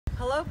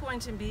Hello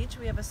Boynton Beach,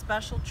 we have a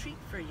special treat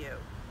for you.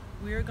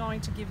 We are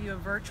going to give you a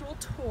virtual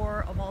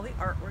tour of all the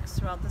artworks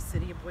throughout the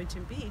city of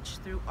Boynton Beach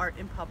through Art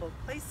in Public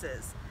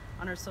Places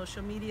on our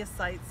social media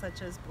sites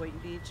such as Boynton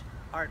Beach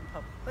Art in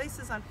Public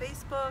Places on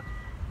Facebook,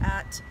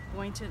 at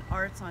Boynton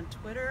Arts on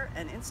Twitter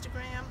and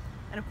Instagram,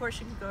 and of course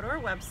you can go to our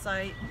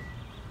website,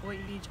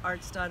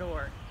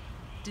 boyntonbeacharts.org.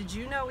 Did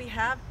you know we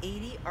have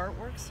 80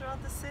 artworks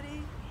throughout the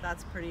city?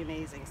 That's pretty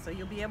amazing. So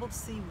you'll be able to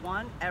see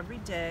one every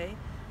day.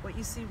 What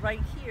you see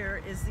right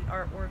here is the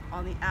artwork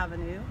on the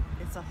Avenue.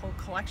 It's a whole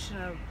collection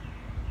of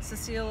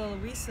Cecilia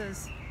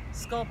Luisa's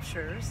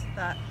sculptures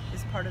that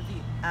is part of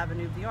the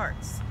Avenue of the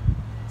Arts.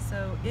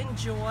 So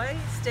enjoy,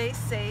 stay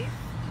safe,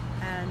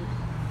 and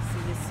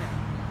see you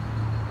soon.